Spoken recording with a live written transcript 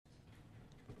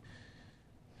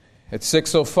At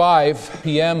 6:05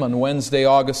 p.m. on Wednesday,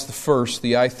 August the 1st,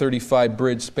 the I-35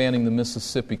 bridge spanning the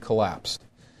Mississippi collapsed.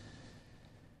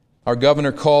 Our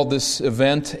governor called this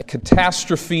event a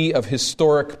catastrophe of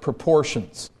historic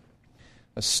proportions.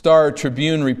 A Star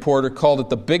Tribune reporter called it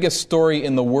the biggest story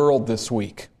in the world this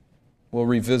week. We'll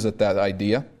revisit that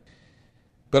idea.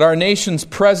 But our nation's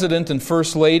president and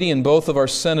first lady and both of our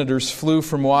senators flew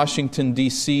from Washington,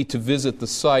 D.C. to visit the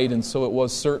site, and so it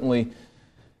was certainly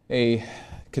a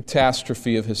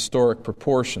catastrophe of historic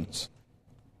proportions.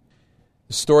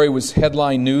 The story was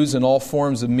headline news in all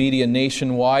forms of media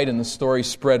nationwide, and the story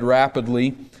spread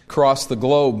rapidly across the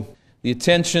globe. The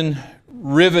attention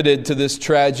riveted to this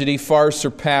tragedy far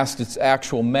surpassed its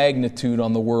actual magnitude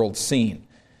on the world scene.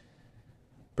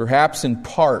 Perhaps in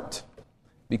part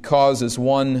because, as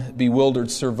one bewildered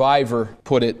survivor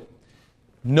put it,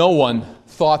 no one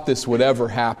thought this would ever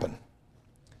happen.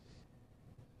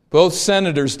 Both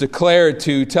senators declared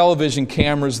to television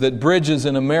cameras that bridges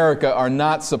in America are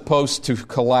not supposed to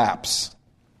collapse.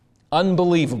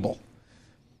 Unbelievable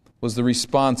was the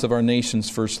response of our nation's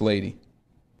First Lady.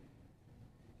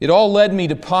 It all led me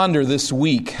to ponder this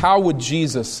week, how would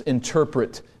Jesus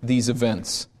interpret these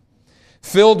events?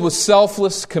 Filled with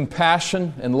selfless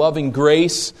compassion and loving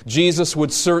grace, Jesus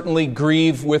would certainly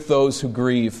grieve with those who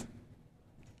grieve.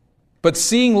 But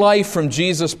seeing life from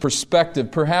Jesus'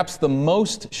 perspective, perhaps the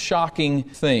most shocking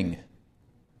thing,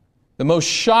 the most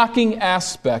shocking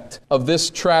aspect of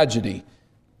this tragedy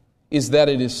is that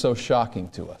it is so shocking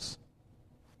to us.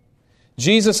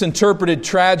 Jesus interpreted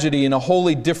tragedy in a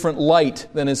wholly different light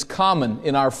than is common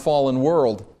in our fallen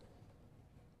world.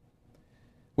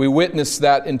 We witness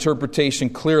that interpretation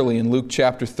clearly in Luke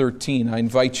chapter 13. I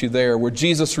invite you there, where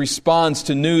Jesus responds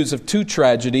to news of two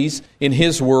tragedies in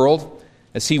His world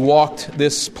as He walked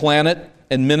this planet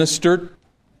and ministered.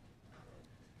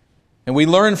 And we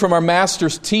learn from our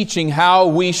Master's teaching how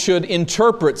we should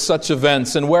interpret such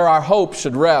events and where our hope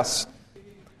should rest.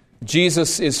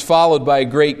 Jesus is followed by a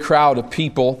great crowd of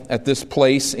people at this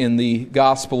place in the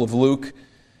Gospel of Luke,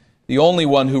 the only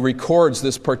one who records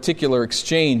this particular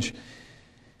exchange.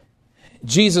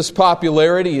 Jesus'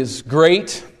 popularity is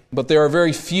great, but there are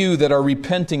very few that are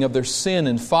repenting of their sin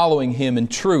and following Him in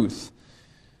truth.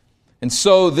 And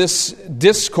so this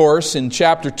discourse in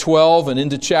chapter 12 and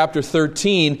into chapter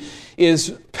 13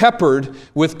 is peppered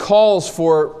with calls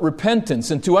for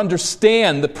repentance and to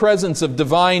understand the presence of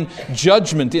divine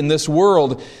judgment in this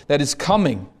world that is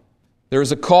coming. There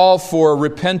is a call for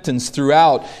repentance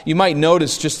throughout. You might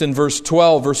notice just in verse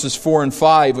 12, verses 4 and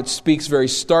 5, which speaks very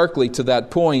starkly to that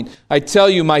point. I tell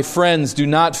you, my friends, do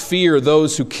not fear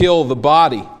those who kill the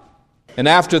body, and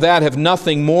after that have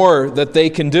nothing more that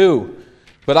they can do.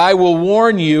 But I will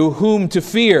warn you whom to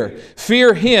fear.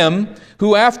 Fear him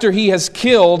who, after he has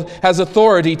killed, has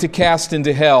authority to cast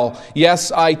into hell.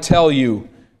 Yes, I tell you,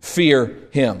 fear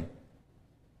him.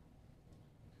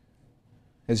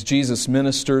 As Jesus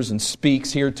ministers and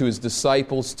speaks here to His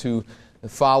disciples, to the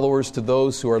followers, to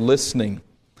those who are listening,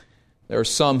 there are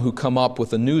some who come up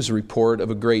with a news report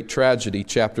of a great tragedy.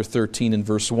 Chapter 13 and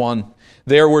verse 1.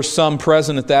 There were some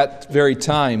present at that very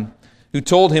time who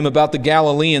told Him about the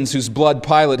Galileans whose blood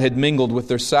Pilate had mingled with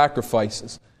their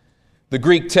sacrifices. The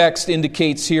Greek text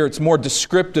indicates here, it's more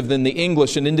descriptive than the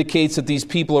English, and indicates that these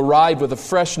people arrived with a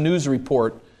fresh news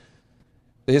report.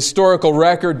 The historical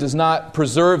record does not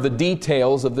preserve the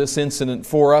details of this incident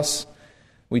for us.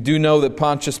 We do know that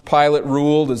Pontius Pilate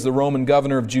ruled as the Roman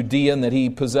governor of Judea and that he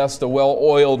possessed a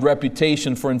well-oiled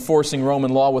reputation for enforcing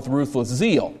Roman law with ruthless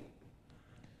zeal.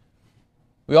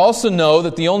 We also know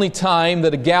that the only time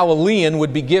that a Galilean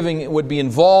would be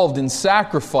involved in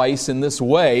sacrifice in this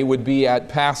way would be at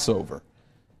Passover.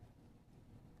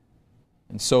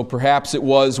 And so perhaps it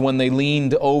was when they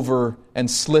leaned over and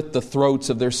slit the throats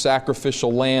of their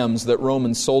sacrificial lambs that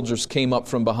Roman soldiers came up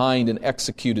from behind and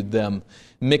executed them,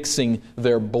 mixing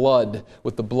their blood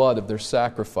with the blood of their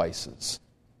sacrifices.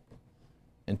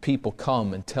 And people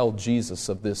come and tell Jesus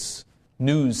of this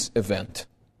news event.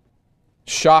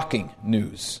 Shocking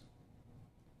news.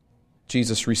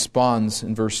 Jesus responds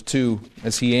in verse 2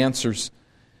 as He answers,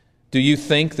 do you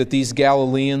think that these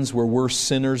Galileans were worse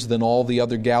sinners than all the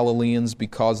other Galileans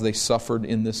because they suffered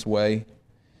in this way?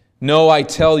 No, I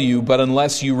tell you, but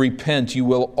unless you repent, you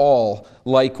will all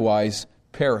likewise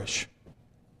perish.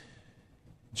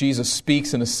 Jesus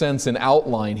speaks in a sense in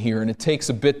outline here, and it takes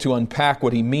a bit to unpack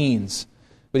what He means.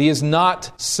 But He is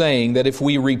not saying that if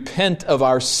we repent of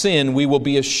our sin, we will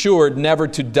be assured never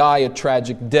to die a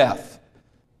tragic death.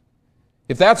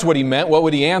 If that's what He meant, what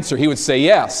would He answer? He would say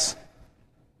yes.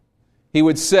 He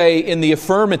would say in the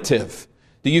affirmative,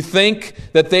 Do you think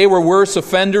that they were worse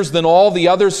offenders than all the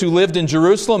others who lived in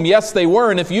Jerusalem? Yes, they were,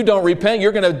 and if you don't repent,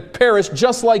 you're going to perish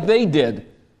just like they did.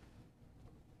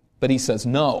 But he says,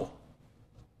 no.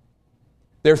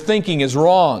 Their thinking is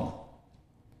wrong.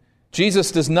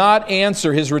 Jesus does not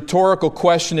answer his rhetorical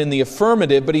question in the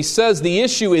affirmative, but he says the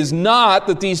issue is not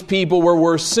that these people were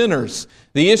worse sinners.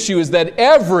 The issue is that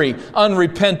every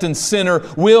unrepentant sinner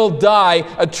will die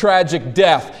a tragic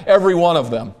death, every one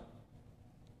of them.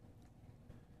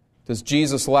 Does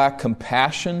Jesus lack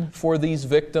compassion for these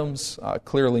victims?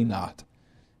 Clearly not.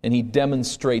 And he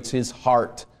demonstrates his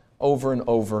heart over and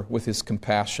over with his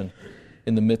compassion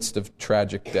in the midst of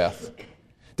tragic death.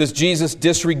 Does Jesus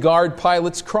disregard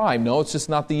Pilate's crime? No, it's just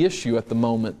not the issue at the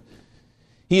moment.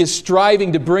 He is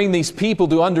striving to bring these people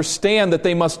to understand that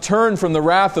they must turn from the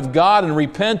wrath of God and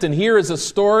repent. And here is a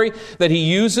story that he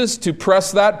uses to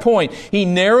press that point. He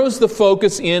narrows the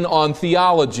focus in on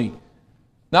theology.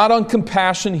 Not on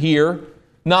compassion here,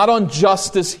 not on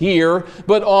justice here,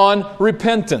 but on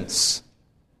repentance.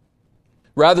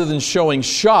 Rather than showing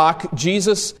shock,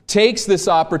 Jesus takes this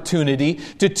opportunity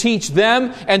to teach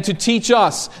them and to teach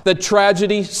us that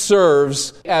tragedy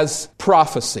serves as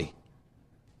prophecy.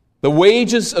 The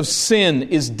wages of sin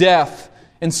is death,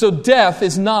 and so death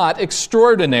is not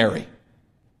extraordinary.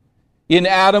 In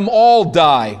Adam, all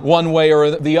die one way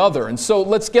or the other. And so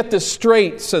let's get this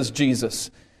straight, says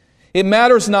Jesus. It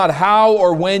matters not how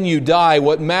or when you die.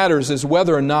 What matters is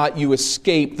whether or not you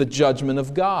escape the judgment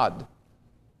of God.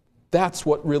 That's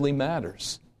what really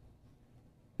matters.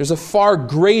 There's a far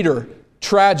greater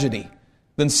tragedy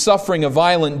than suffering a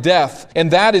violent death,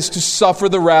 and that is to suffer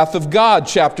the wrath of God,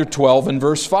 chapter 12 and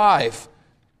verse 5.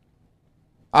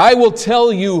 I will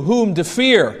tell you whom to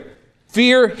fear.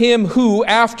 Fear him who,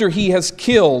 after he has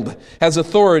killed, has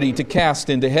authority to cast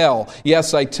into hell.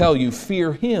 Yes, I tell you,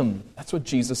 fear him. That's what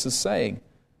Jesus is saying.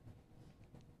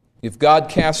 If God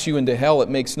casts you into hell, it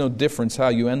makes no difference how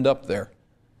you end up there.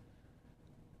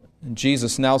 And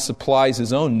Jesus now supplies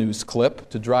his own news clip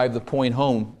to drive the point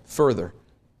home further.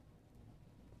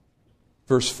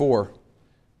 Verse 4,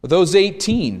 those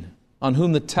 18 on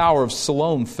whom the Tower of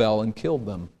Siloam fell and killed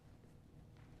them.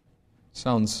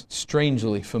 Sounds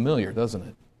strangely familiar, doesn't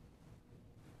it?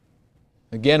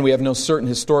 Again, we have no certain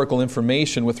historical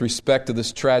information with respect to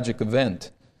this tragic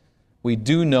event. We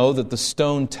do know that the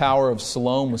stone Tower of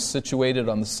Siloam was situated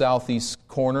on the southeast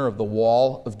corner of the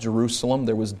wall of Jerusalem.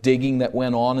 There was digging that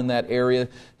went on in that area.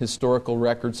 Historical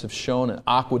records have shown an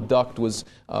aqueduct was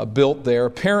built there.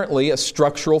 Apparently, a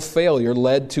structural failure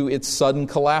led to its sudden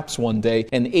collapse one day,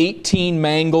 and 18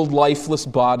 mangled, lifeless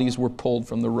bodies were pulled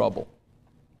from the rubble.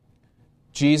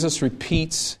 Jesus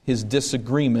repeats his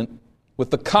disagreement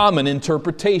with the common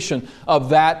interpretation of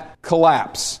that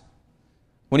collapse.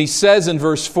 When he says in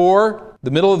verse 4, the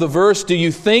middle of the verse, do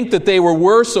you think that they were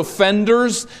worse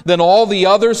offenders than all the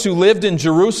others who lived in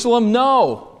Jerusalem?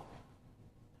 No.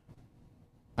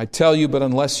 I tell you, but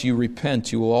unless you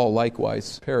repent, you will all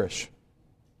likewise perish.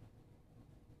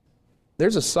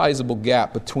 There's a sizable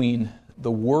gap between the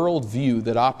worldview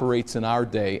that operates in our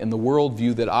day and the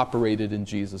worldview that operated in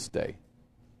Jesus' day.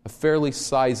 A fairly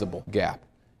sizable gap.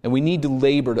 And we need to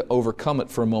labor to overcome it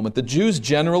for a moment. The Jews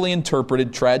generally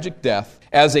interpreted tragic death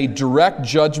as a direct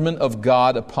judgment of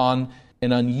God upon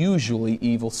an unusually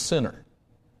evil sinner.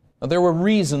 Now, there were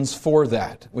reasons for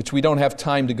that, which we don't have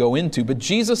time to go into, but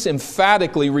Jesus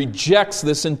emphatically rejects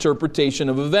this interpretation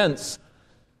of events.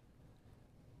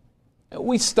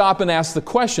 We stop and ask the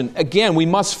question. Again, we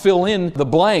must fill in the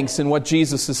blanks in what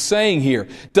Jesus is saying here.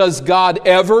 Does God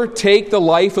ever take the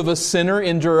life of a sinner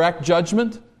in direct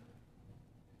judgment?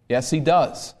 Yes, he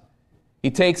does.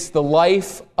 He takes the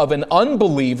life of an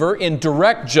unbeliever in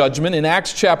direct judgment in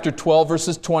Acts chapter 12,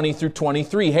 verses 20 through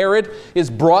 23. Herod is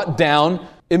brought down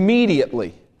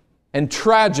immediately and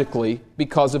tragically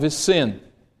because of his sin.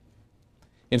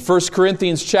 In 1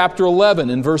 Corinthians chapter 11,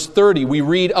 in verse 30, we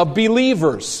read of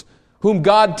believers whom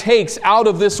God takes out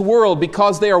of this world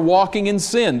because they are walking in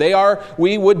sin.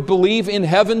 We would believe, in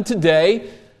heaven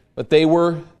today, but they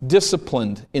were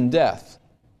disciplined in death.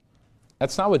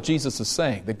 That's not what Jesus is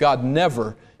saying, that God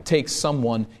never takes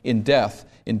someone in death,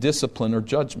 in discipline or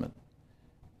judgment.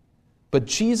 But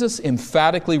Jesus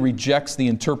emphatically rejects the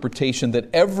interpretation that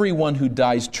everyone who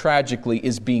dies tragically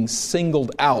is being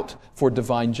singled out for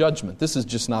divine judgment. This is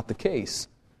just not the case.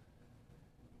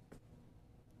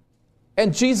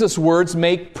 And Jesus' words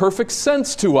make perfect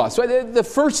sense to us. The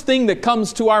first thing that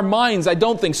comes to our minds, I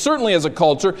don't think, certainly as a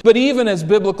culture, but even as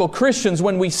biblical Christians,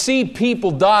 when we see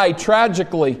people die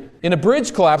tragically in a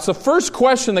bridge collapse, the first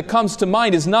question that comes to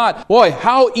mind is not, boy,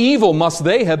 how evil must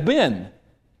they have been?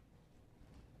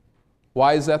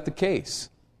 Why is that the case?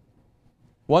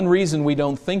 One reason we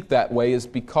don't think that way is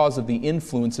because of the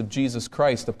influence of Jesus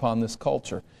Christ upon this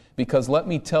culture. Because let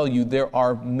me tell you, there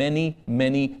are many,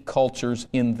 many cultures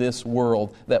in this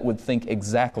world that would think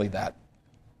exactly that.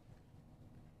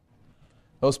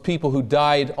 Those people who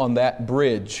died on that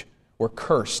bridge were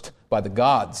cursed by the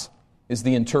gods, is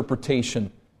the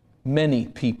interpretation many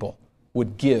people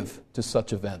would give to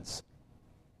such events.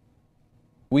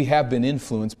 We have been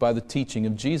influenced by the teaching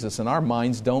of Jesus, and our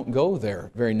minds don't go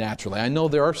there very naturally. I know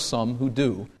there are some who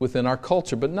do within our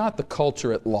culture, but not the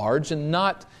culture at large, and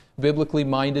not biblically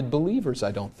minded believers,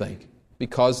 I don't think,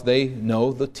 because they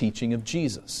know the teaching of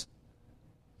Jesus.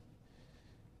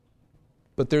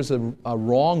 But there's a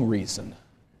wrong reason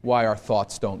why our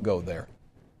thoughts don't go there.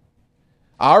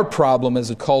 Our problem as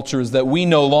a culture is that we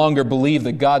no longer believe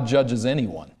that God judges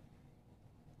anyone.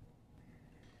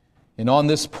 And on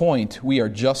this point, we are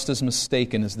just as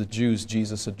mistaken as the Jews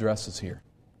Jesus addresses here.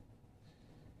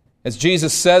 As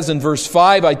Jesus says in verse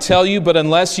 5, I tell you, but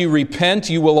unless you repent,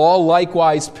 you will all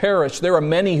likewise perish. There are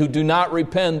many who do not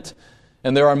repent,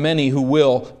 and there are many who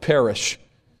will perish.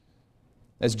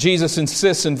 As Jesus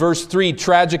insists in verse 3,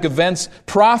 tragic events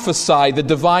prophesy the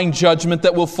divine judgment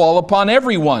that will fall upon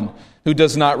everyone who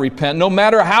does not repent, no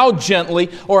matter how gently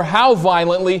or how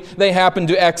violently they happen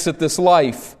to exit this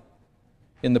life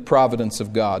in the providence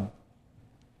of God.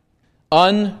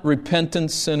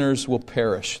 Unrepentant sinners will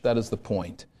perish. That is the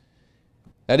point.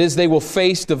 That is, they will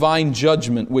face divine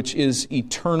judgment, which is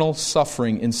eternal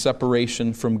suffering in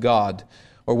separation from God,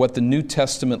 or what the New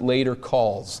Testament later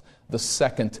calls the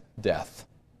second death.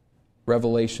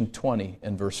 Revelation 20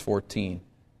 and verse 14.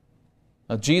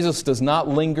 Now, Jesus does not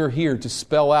linger here to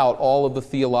spell out all of the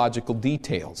theological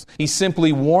details. He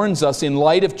simply warns us in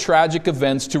light of tragic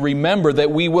events to remember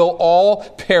that we will all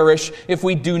perish if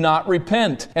we do not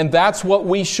repent. And that's what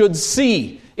we should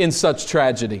see in such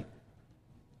tragedy.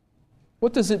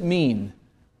 What does it mean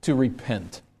to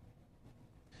repent?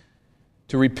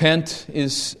 To repent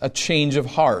is a change of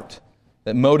heart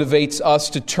that motivates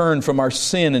us to turn from our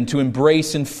sin and to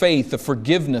embrace in faith the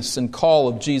forgiveness and call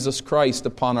of Jesus Christ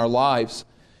upon our lives.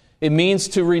 It means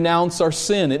to renounce our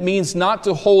sin. It means not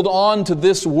to hold on to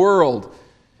this world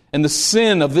and the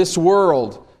sin of this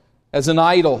world as an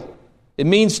idol. It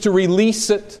means to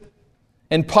release it.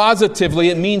 And positively,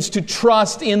 it means to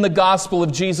trust in the gospel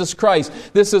of Jesus Christ.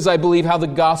 This is, I believe, how the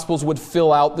Gospels would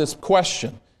fill out this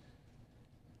question.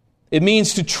 It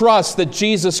means to trust that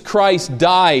Jesus Christ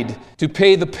died to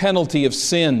pay the penalty of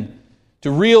sin, to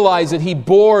realize that He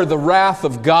bore the wrath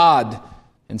of God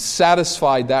and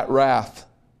satisfied that wrath.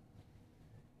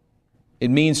 It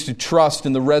means to trust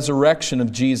in the resurrection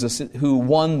of Jesus, who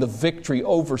won the victory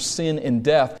over sin and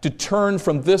death, to turn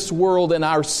from this world and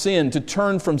our sin, to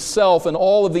turn from self and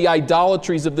all of the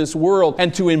idolatries of this world,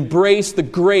 and to embrace the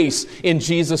grace in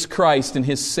Jesus Christ and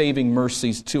His saving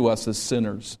mercies to us as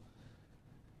sinners.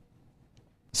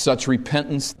 Such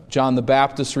repentance, John the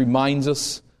Baptist reminds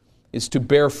us, is to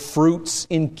bear fruits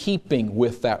in keeping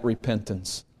with that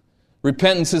repentance.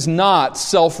 Repentance is not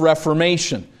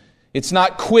self-reformation. It's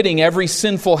not quitting every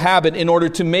sinful habit in order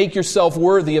to make yourself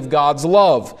worthy of God's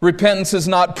love. Repentance is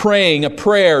not praying a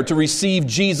prayer to receive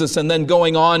Jesus and then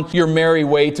going on your merry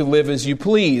way to live as you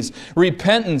please.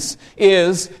 Repentance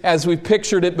is, as we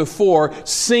pictured it before,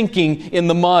 sinking in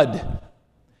the mud.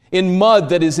 In mud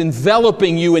that is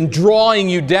enveloping you and drawing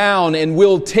you down and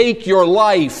will take your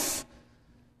life.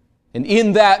 And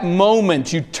in that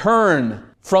moment, you turn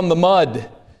from the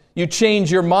mud. You change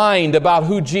your mind about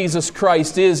who Jesus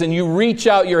Christ is, and you reach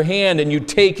out your hand and you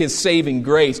take His saving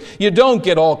grace. You don't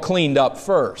get all cleaned up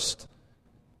first,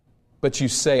 but you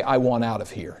say, I want out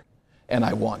of here, and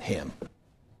I want Him.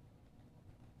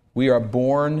 We are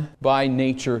born by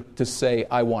nature to say,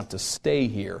 I want to stay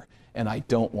here, and I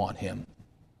don't want Him.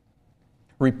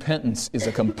 Repentance is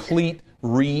a complete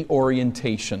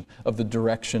reorientation of the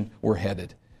direction we're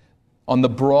headed. On the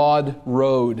broad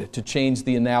road, to change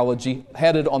the analogy,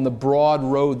 headed on the broad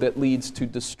road that leads to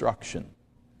destruction.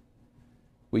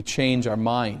 We change our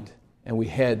mind and we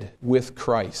head with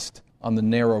Christ on the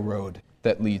narrow road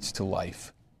that leads to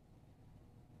life.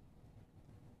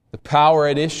 The power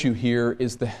at issue here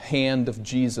is the hand of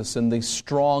Jesus and the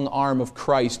strong arm of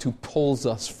Christ who pulls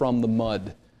us from the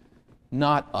mud,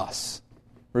 not us.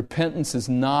 Repentance is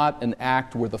not an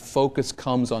act where the focus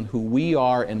comes on who we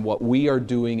are and what we are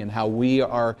doing and how we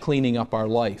are cleaning up our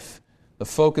life. The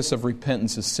focus of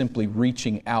repentance is simply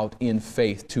reaching out in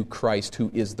faith to Christ, who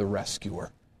is the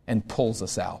rescuer, and pulls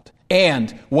us out.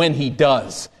 And when He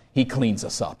does, He cleans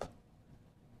us up.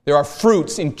 There are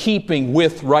fruits in keeping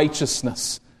with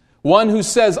righteousness. One who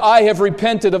says, I have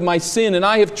repented of my sin and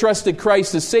I have trusted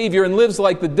Christ as Savior and lives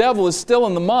like the devil is still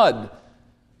in the mud.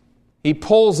 He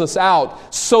pulls us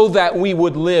out so that we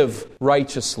would live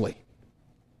righteously.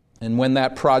 And when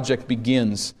that project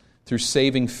begins through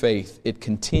saving faith, it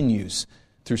continues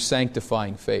through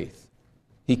sanctifying faith.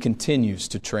 He continues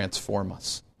to transform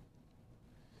us.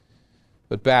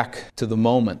 But back to the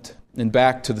moment and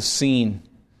back to the scene.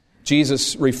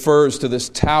 Jesus refers to this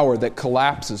tower that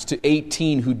collapses, to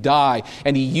 18 who die,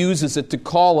 and He uses it to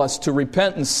call us to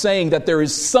repentance, saying that there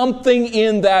is something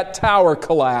in that tower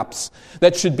collapse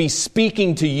that should be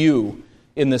speaking to you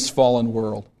in this fallen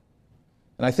world.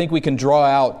 And I think we can draw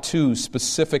out two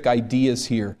specific ideas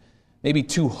here, maybe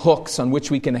two hooks on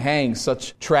which we can hang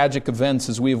such tragic events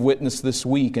as we have witnessed this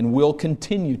week and will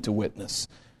continue to witness.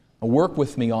 Now, work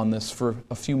with me on this for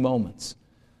a few moments.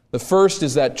 The first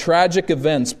is that tragic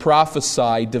events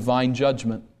prophesy divine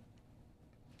judgment.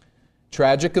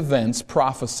 Tragic events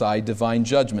prophesy divine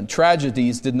judgment.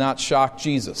 Tragedies did not shock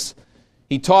Jesus.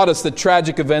 He taught us that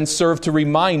tragic events serve to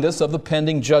remind us of the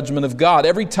pending judgment of God.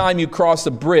 Every time you cross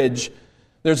a bridge,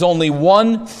 there's only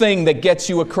one thing that gets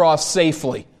you across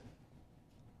safely.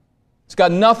 It's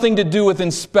got nothing to do with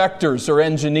inspectors or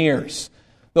engineers.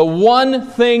 The one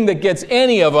thing that gets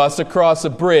any of us across a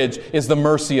bridge is the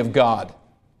mercy of God.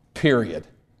 Period.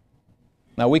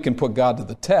 Now, we can put God to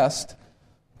the test.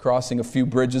 Crossing a few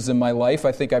bridges in my life,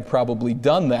 I think I've probably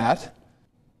done that.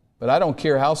 But I don't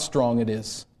care how strong it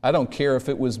is. I don't care if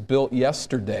it was built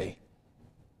yesterday.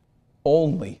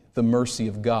 Only the mercy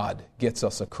of God gets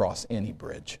us across any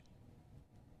bridge.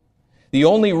 The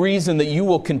only reason that you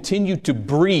will continue to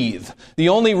breathe, the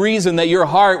only reason that your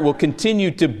heart will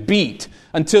continue to beat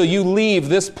until you leave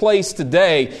this place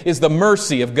today is the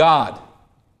mercy of God.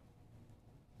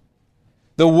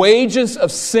 The wages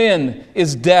of sin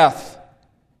is death,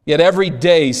 yet every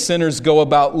day sinners go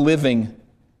about living,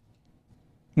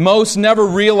 most never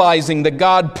realizing that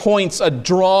God points a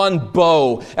drawn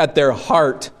bow at their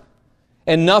heart,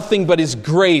 and nothing but His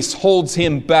grace holds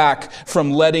Him back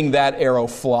from letting that arrow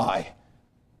fly,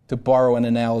 to borrow an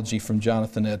analogy from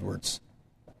Jonathan Edwards.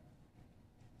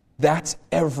 That's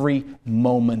every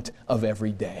moment of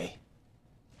every day.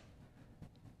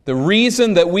 The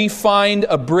reason that we find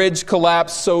a bridge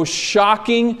collapse so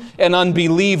shocking and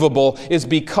unbelievable is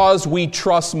because we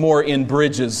trust more in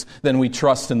bridges than we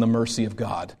trust in the mercy of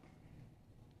God.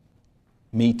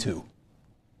 Me too.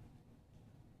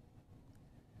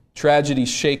 Tragedies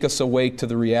shake us awake to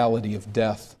the reality of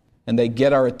death, and they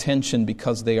get our attention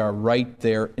because they are right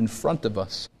there in front of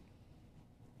us.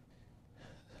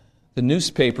 The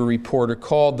newspaper reporter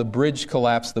called the bridge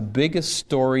collapse the biggest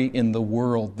story in the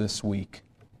world this week.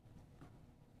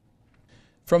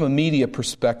 From a media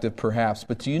perspective, perhaps,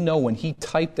 but do you know when he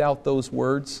typed out those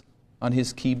words on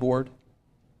his keyboard?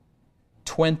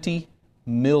 20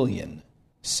 million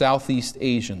Southeast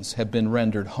Asians have been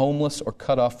rendered homeless or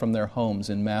cut off from their homes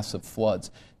in massive floods.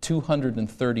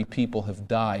 230 people have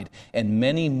died, and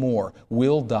many more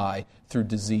will die through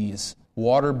disease,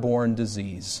 waterborne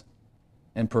disease,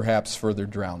 and perhaps further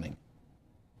drowning.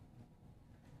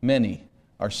 Many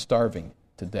are starving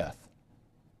to death.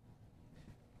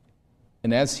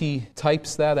 And as he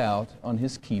types that out on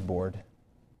his keyboard,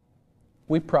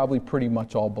 we probably pretty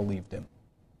much all believed him.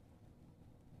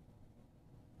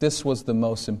 This was the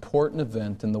most important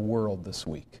event in the world this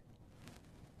week,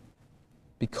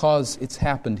 because it's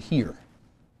happened here.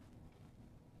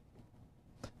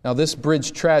 Now, this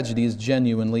bridge tragedy is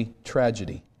genuinely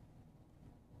tragedy.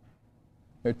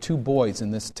 There are 2 boys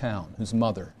in this town whose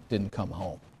mother didn't come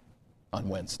home on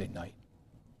Wednesday night.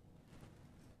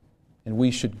 And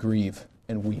we should grieve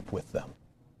and weep with them.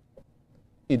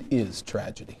 It is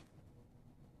tragedy.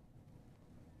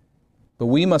 But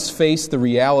we must face the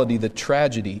reality that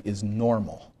tragedy is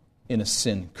normal in a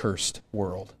sin-cursed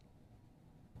world.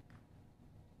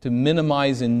 To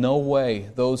minimize in no way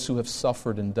those who have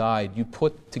suffered and died, you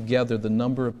put together the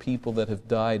number of people that have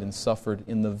died and suffered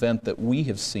in the event that we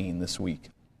have seen this week,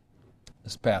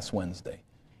 this past Wednesday.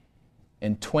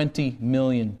 And 20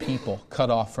 million people cut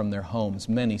off from their homes,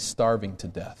 many starving to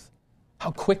death.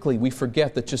 How quickly we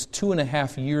forget that just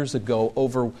 2.5 years ago,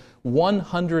 over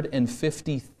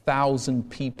 150,000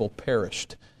 people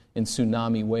perished in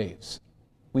tsunami waves.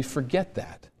 We forget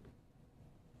that.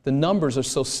 The numbers are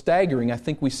so staggering, I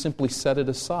think we simply set it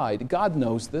aside. God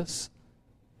knows this.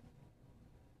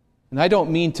 And I don't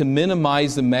mean to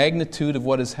minimize the magnitude of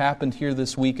what has happened here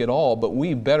this week at all, but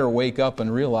we better wake up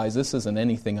and realize this isn't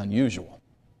anything unusual.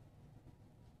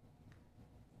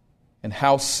 And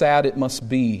how sad it must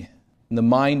be in the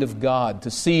mind of God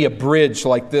to see a bridge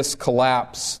like this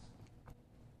collapse,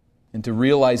 and to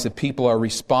realize that people are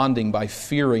responding by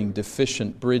fearing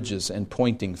deficient bridges and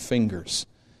pointing fingers.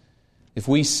 If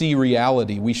we see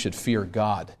reality, we should fear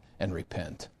God and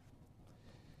repent.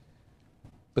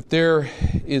 But there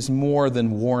is more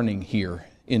than warning here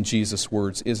in Jesus'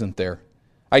 words, isn't there?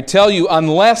 I tell you,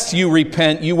 unless you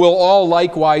repent, you will all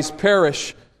likewise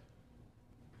perish.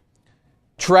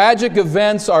 Tragic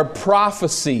events are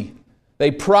prophecy.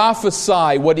 They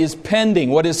prophesy what is pending,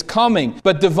 what is coming.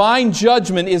 But divine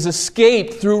judgment is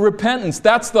escaped through repentance.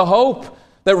 That's the hope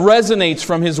that resonates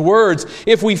from His words.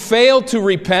 If we fail to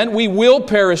repent, we will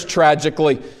perish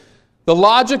tragically. The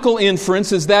logical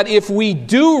inference is that if we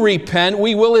do repent,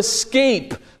 we will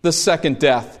escape the second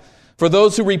death. For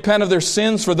those who repent of their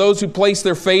sins, for those who place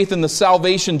their faith in the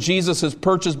salvation Jesus has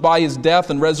purchased by His death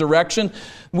and resurrection,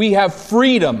 we have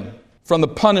freedom from the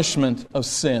punishment of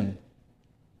sin.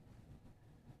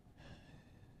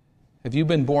 Have you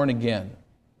been born again?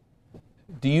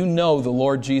 Do you know the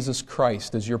Lord Jesus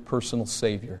Christ as your personal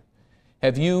Savior?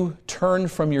 Have you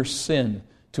turned from your sin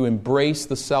to embrace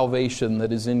the salvation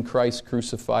that is in Christ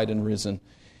crucified and risen?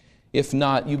 If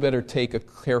not, you better take a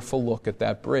careful look at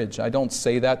that bridge. I don't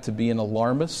say that to be an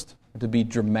alarmist, to be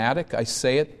dramatic. I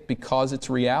say it because it's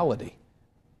reality.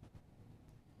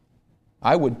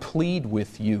 I would plead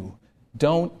with you,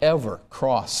 don't ever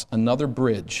cross another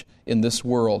bridge in this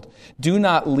world. Do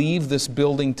not leave this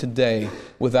building today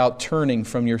without turning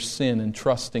from your sin and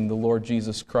trusting the Lord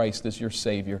Jesus Christ as your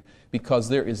Savior, because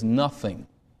there is nothing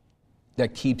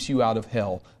that keeps you out of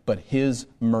hell but His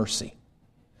mercy.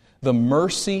 The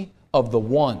mercy of the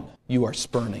one you are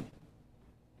spurning.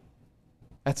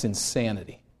 That's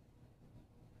insanity.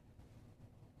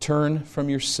 Turn from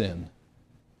your sin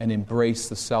and embrace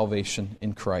the salvation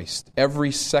in Christ.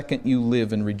 Every second you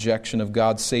live in rejection of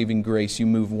God's saving grace, you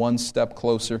move one step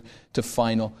closer to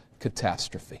final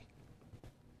catastrophe.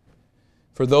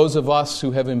 For those of us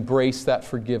who have embraced that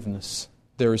forgiveness,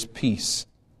 there is peace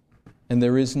and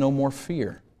there is no more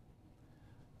fear.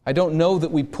 I don't know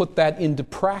that we put that into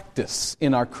practice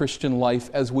in our Christian life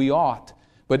as we ought,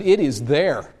 but it is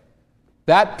there.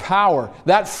 That power,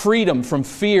 that freedom from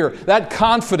fear, that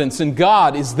confidence in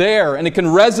God is there, and it can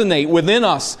resonate within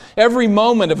us every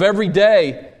moment of every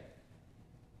day.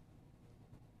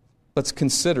 Let's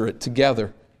consider it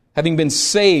together. Having been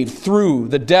saved through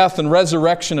the death and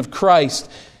resurrection of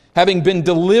Christ, having been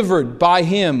delivered by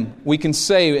Him, we can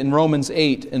say in Romans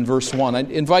 8 and verse 1. I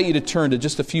invite you to turn to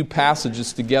just a few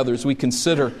passages together as we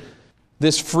consider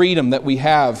this freedom that we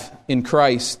have in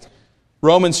Christ.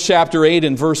 Romans chapter 8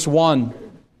 and verse 1.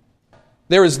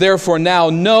 There is therefore now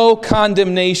no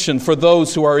condemnation for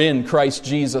those who are in Christ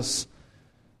Jesus.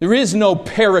 There is no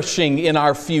perishing in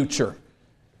our future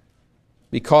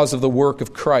because of the work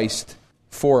of Christ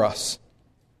for us.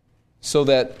 So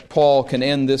that Paul can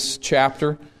end this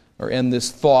chapter, or end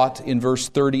this thought in verse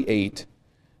 38.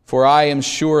 For I am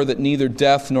sure that neither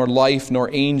death, nor life, nor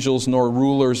angels, nor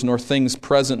rulers, nor things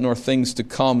present, nor things to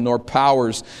come, nor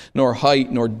powers, nor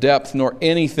height, nor depth, nor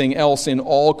anything else in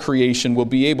all creation will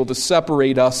be able to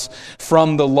separate us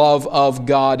from the love of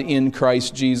God in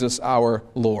Christ Jesus our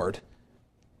Lord.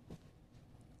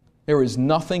 There is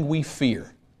nothing we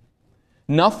fear,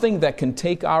 nothing that can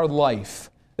take our life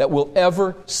that will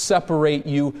ever separate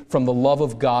you from the love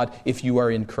of God if you are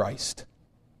in Christ.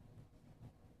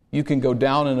 You can go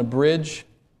down in a bridge.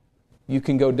 You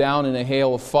can go down in a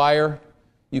hail of fire.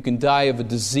 You can die of a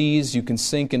disease. You can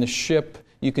sink in a ship.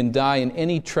 You can die in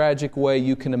any tragic way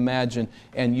you can imagine.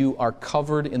 And you are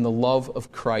covered in the love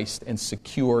of Christ and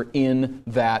secure in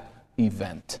that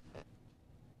event.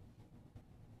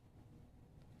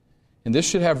 And this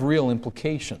should have real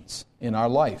implications in our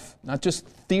life, not just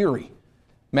theory.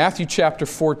 Matthew chapter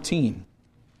 14.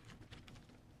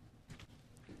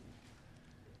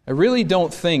 I really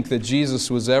don't think that Jesus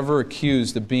was ever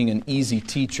accused of being an easy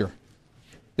teacher.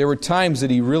 There were times that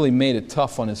He really made it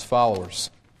tough on His followers.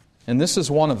 And this is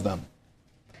one of them.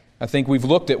 I think we've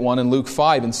looked at one in Luke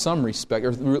 5 in some respect,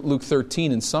 or Luke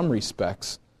 13 in some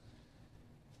respects.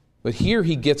 But here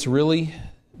He gets really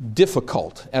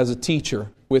difficult as a teacher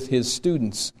with His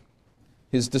students,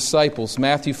 His disciples.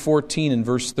 Matthew 14 and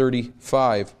verse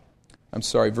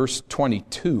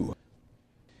 22.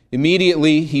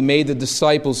 Immediately He made the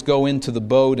disciples go into the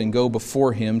boat and go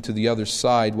before Him to the other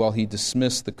side while He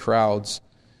dismissed the crowds.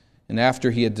 And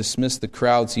after He had dismissed the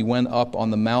crowds, He went up on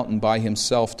the mountain by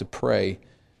Himself to pray.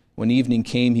 When evening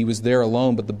came, He was there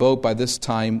alone, but the boat by this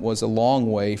time was a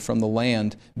long way from the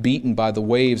land, beaten by the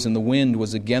waves, and the wind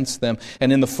was against them.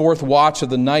 And in the fourth watch of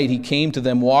the night He came to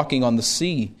them walking on the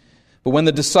sea. But when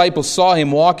the disciples saw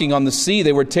Him walking on the sea,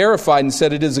 they were terrified and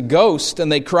said, "It is a ghost,"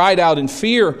 and they cried out in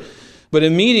fear. But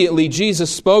immediately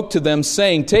Jesus spoke to them,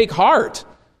 saying, "Take heart,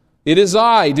 it is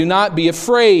I, do not be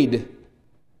afraid."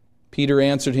 Peter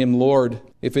answered Him, "Lord,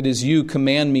 If it is you,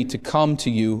 command me to come to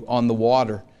you on the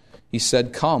water." He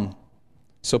said, "Come."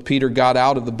 So Peter got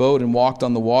out of the boat and walked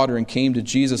on the water and came to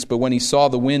Jesus. But when he saw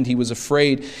the wind, he was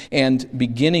afraid, and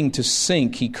beginning to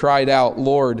sink, he cried out,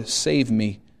 "Lord, save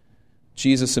me."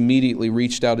 Jesus immediately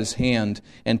reached out his hand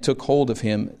and took hold of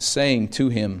him, saying to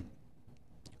him,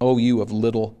 "O you of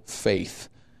little faith,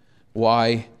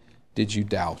 why did you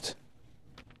doubt?"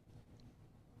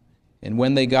 And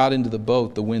when they got into the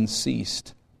boat, the wind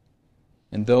ceased.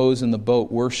 And those in the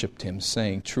boat worshipped him,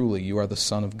 saying, "Truly, you are the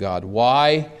Son of God."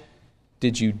 Why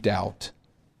did you doubt?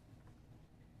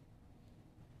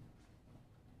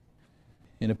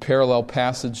 In a parallel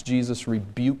passage, Jesus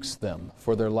rebukes them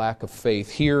for their lack of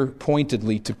faith. Here,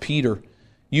 pointedly to Peter,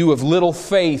 "You of little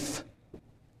faith."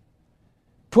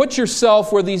 Put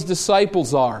yourself where these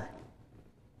disciples are.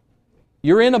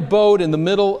 You're in a boat in the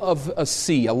middle of a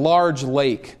sea, a large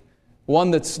lake, one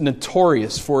that's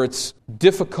notorious for its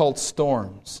difficult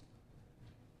storms.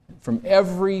 From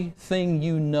everything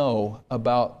you know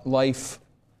about life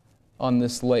on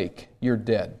this lake, you're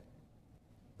dead.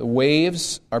 The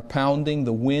waves are pounding,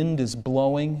 the wind is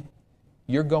blowing.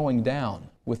 You're going down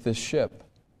with this ship.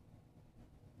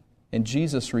 And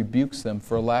Jesus rebukes them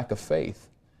for a lack of faith.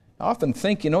 I often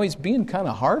think, he's being kind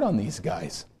of hard on these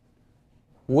guys.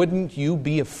 Wouldn't you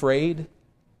be afraid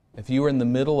if you were in the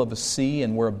middle of a sea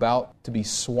and were about to be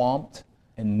swamped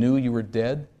and knew you were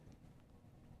dead?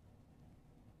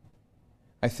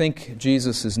 I think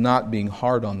Jesus is not being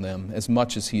hard on them as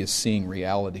much as he is seeing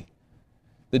reality.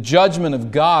 The judgment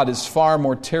of God is far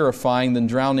more terrifying than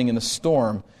drowning in a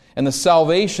storm, and the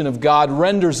salvation of God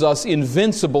renders us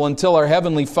invincible until our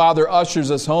Heavenly Father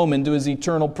ushers us home into His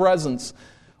eternal presence.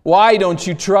 Why don't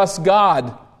you trust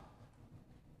God?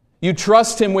 You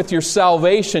trust Him with your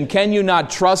salvation. Can you not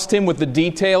trust Him with the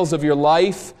details of your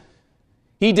life?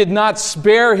 He did not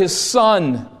spare His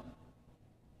Son,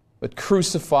 but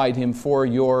crucified Him for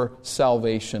your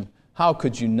salvation. How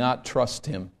could you not trust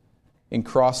Him in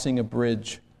crossing a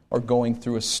bridge or going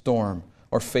through a storm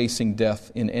or facing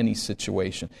death in any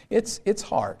situation? It's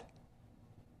hard.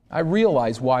 I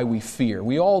realize why we fear.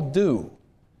 We all do.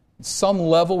 At some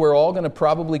level, we're all going to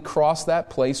probably cross that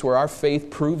place where our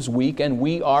faith proves weak and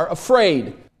we are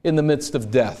afraid in the midst of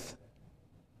death.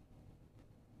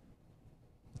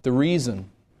 The reason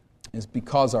is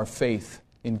because our faith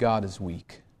in God is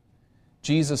weak.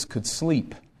 Jesus could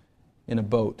sleep in a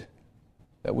boat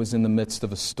that was in the midst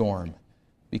of a storm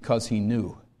because He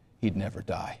knew He'd never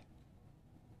die.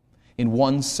 In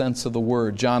one sense of the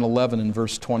word, John 11 and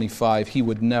verse 25, He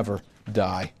would never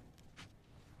die.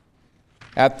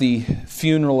 At the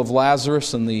funeral of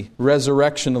Lazarus and the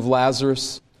resurrection of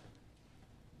Lazarus,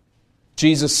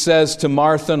 Jesus says to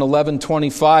Martha in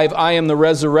 11:25, "I am the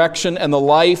resurrection and the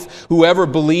life. Whoever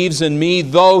believes in me,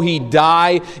 though he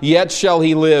die, yet shall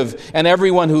he live. And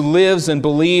everyone who lives and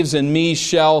believes in me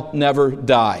shall never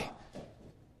die."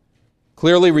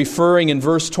 Clearly referring in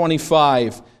verse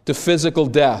 25 to physical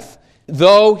death.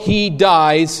 Though he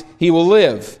dies, he will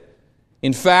live.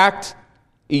 In fact,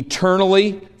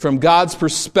 eternally, from God's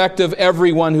perspective,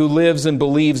 everyone who lives and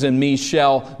believes in me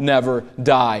shall never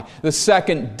die. The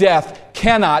second death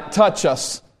cannot touch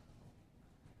us.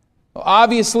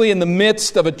 Obviously, in the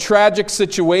midst of a tragic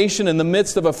situation, in the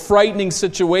midst of a frightening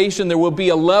situation, there will be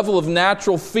a level of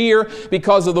natural fear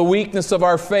because of the weakness of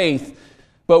our faith.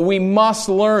 But we must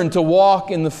learn to walk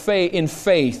in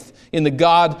faith in the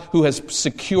God who has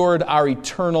secured our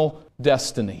eternal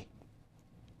destiny.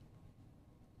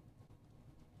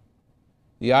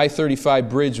 The I-35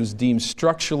 bridge was deemed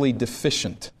structurally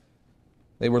deficient.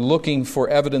 They were looking for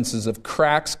evidences of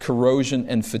cracks, corrosion,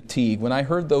 and fatigue. When I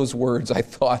heard those words, I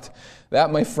thought,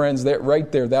 that, my friends,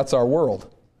 right there, that's our world.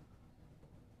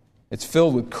 It's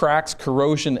filled with cracks,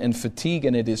 corrosion, and fatigue,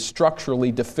 and it is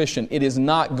structurally deficient. It is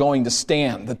not going to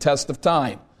stand the test of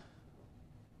time.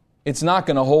 It's not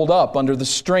going to hold up under the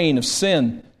strain of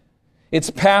sin. It's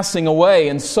passing away,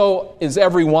 and so is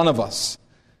every one of us.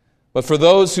 But for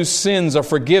those whose sins are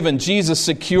forgiven, Jesus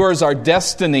secures our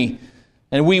destiny,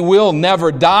 and we will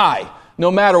never die,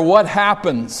 no matter what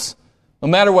happens, no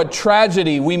matter what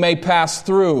tragedy we may pass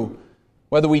through,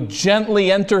 whether we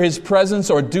gently enter His presence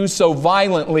or do so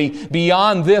violently.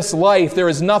 Beyond this life, there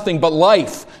is nothing but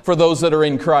life for those that are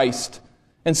in Christ.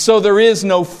 And so there is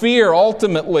no fear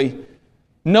ultimately,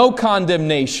 no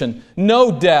condemnation,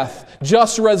 no death,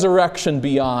 just resurrection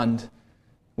beyond.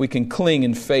 We can cling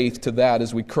in faith to that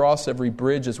as we cross every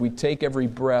bridge, as we take every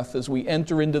breath, as we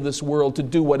enter into this world to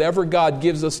do whatever God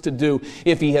gives us to do.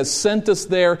 If He has sent us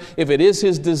there, if it is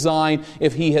His design,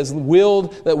 if He has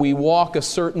willed that we walk a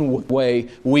certain way,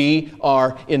 we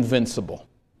are invincible.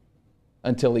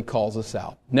 until He calls us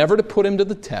out. Never to put Him to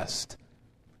the test,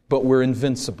 but we're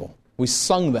invincible. We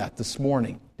sung that this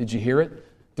morning. Did you hear it?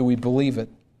 Do we believe it?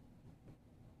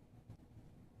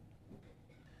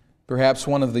 Perhaps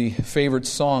one of the favorite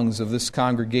songs of this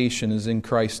congregation is In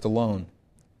Christ Alone.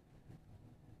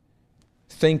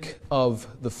 Think of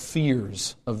the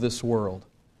fears of this world.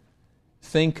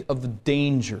 Think of the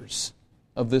dangers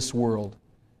of this world,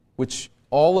 which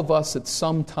all of us at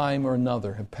some time or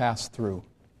another have passed through.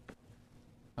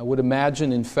 I would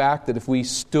imagine, in fact, that if we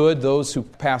stood those who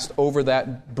passed over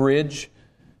that bridge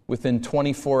within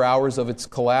 24 hours of its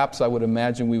collapse, I would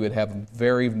imagine we would have a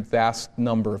very vast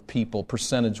number of people,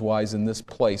 percentage-wise, in this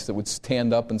place that would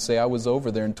stand up and say, I was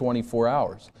over there in 24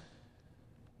 hours.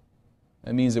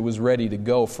 That means it was ready to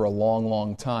go for a long,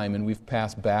 long time, and we've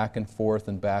passed back and forth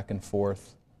and back and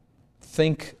forth.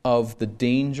 Think of the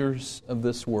dangers of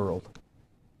this world,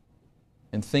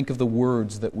 and think of the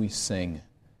words that we sing,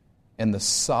 and the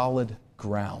solid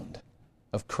ground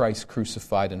of Christ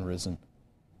crucified and risen.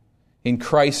 In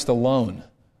Christ alone,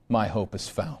 my hope is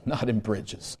found, not in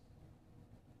bridges,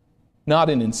 not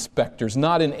in inspectors,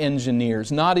 not in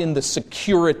engineers, not in the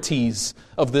securities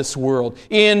of this world.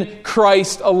 In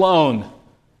Christ alone,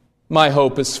 my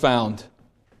hope is found.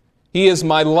 He is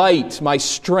my light, my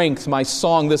strength, my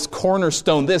song, this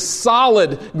cornerstone, this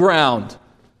solid ground,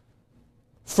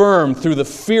 firm through the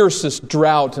fiercest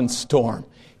drought and storm.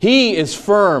 He is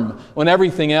firm when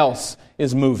everything else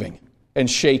is moving and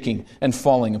shaking and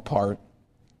falling apart.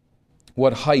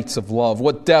 What heights of love,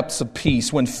 what depths of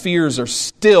peace, when fears are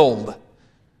stilled,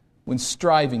 when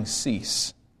striving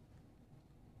cease.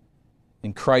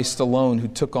 In Christ alone, who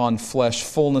took on flesh,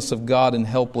 fullness of God and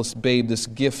helpless babe, this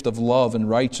gift of love and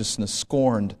righteousness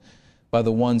scorned by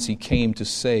the ones He came to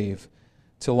save,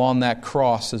 till on that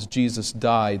cross as Jesus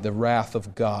died, the wrath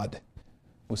of God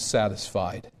was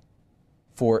satisfied.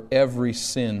 For every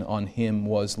sin on Him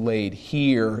was laid.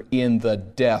 Here in the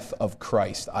death of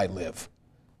Christ I live,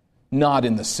 not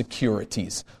in the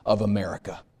securities of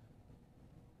America.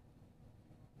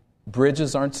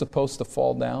 Bridges aren't supposed to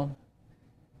fall down.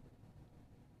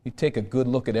 You take a good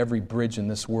look at every bridge in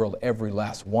this world, every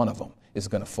last one of them is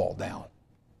going to fall down.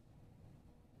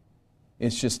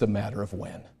 It's just a matter of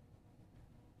when.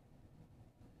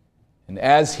 And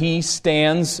as He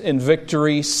stands in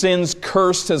victory, sin's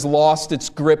curse has lost its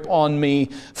grip on me,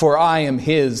 for I am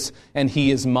His and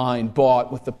He is mine,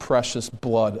 bought with the precious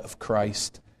blood of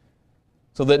Christ.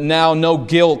 So that now no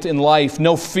guilt in life,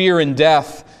 no fear in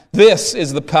death. This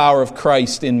is the power of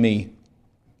Christ in me.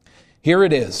 Here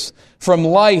it is. From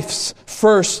life's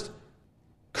first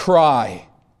cry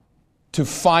to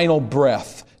final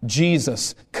breath,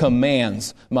 Jesus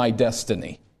commands my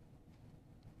destiny.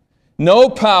 No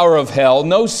power of hell,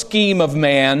 no scheme of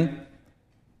man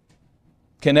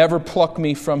can ever pluck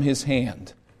me from His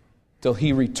hand till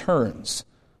He returns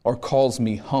or calls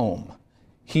me home.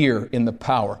 Here in the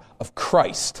power of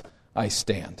Christ I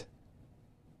stand.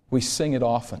 We sing it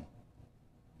often,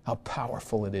 how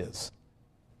powerful it is.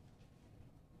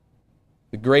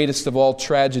 The greatest of all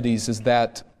tragedies is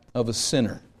that of a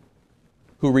sinner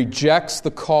who rejects the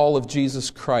call of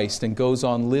Jesus Christ and goes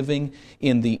on living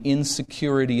in the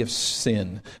insecurity of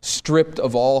sin, stripped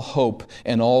of all hope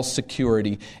and all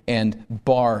security, and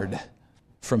barred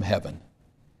from heaven.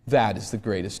 That is the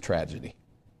greatest tragedy.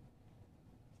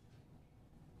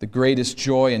 The greatest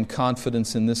joy and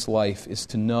confidence in this life is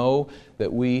to know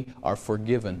that we are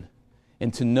forgiven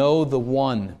and to know the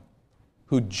one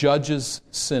who judges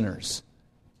sinners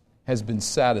has been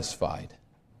satisfied,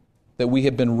 that we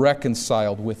have been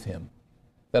reconciled with Him,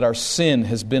 that our sin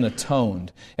has been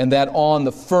atoned, and that on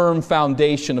the firm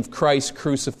foundation of Christ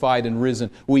crucified and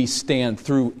risen, we stand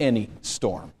through any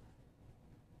storm.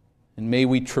 And may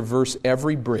we traverse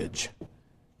every bridge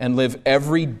and live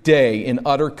every day in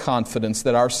utter confidence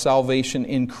that our salvation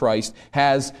in Christ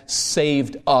has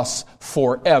saved us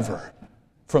forever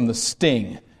from the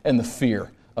sting and the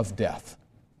fear of death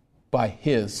by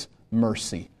His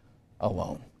mercy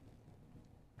alone.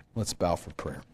 Let's bow for prayer.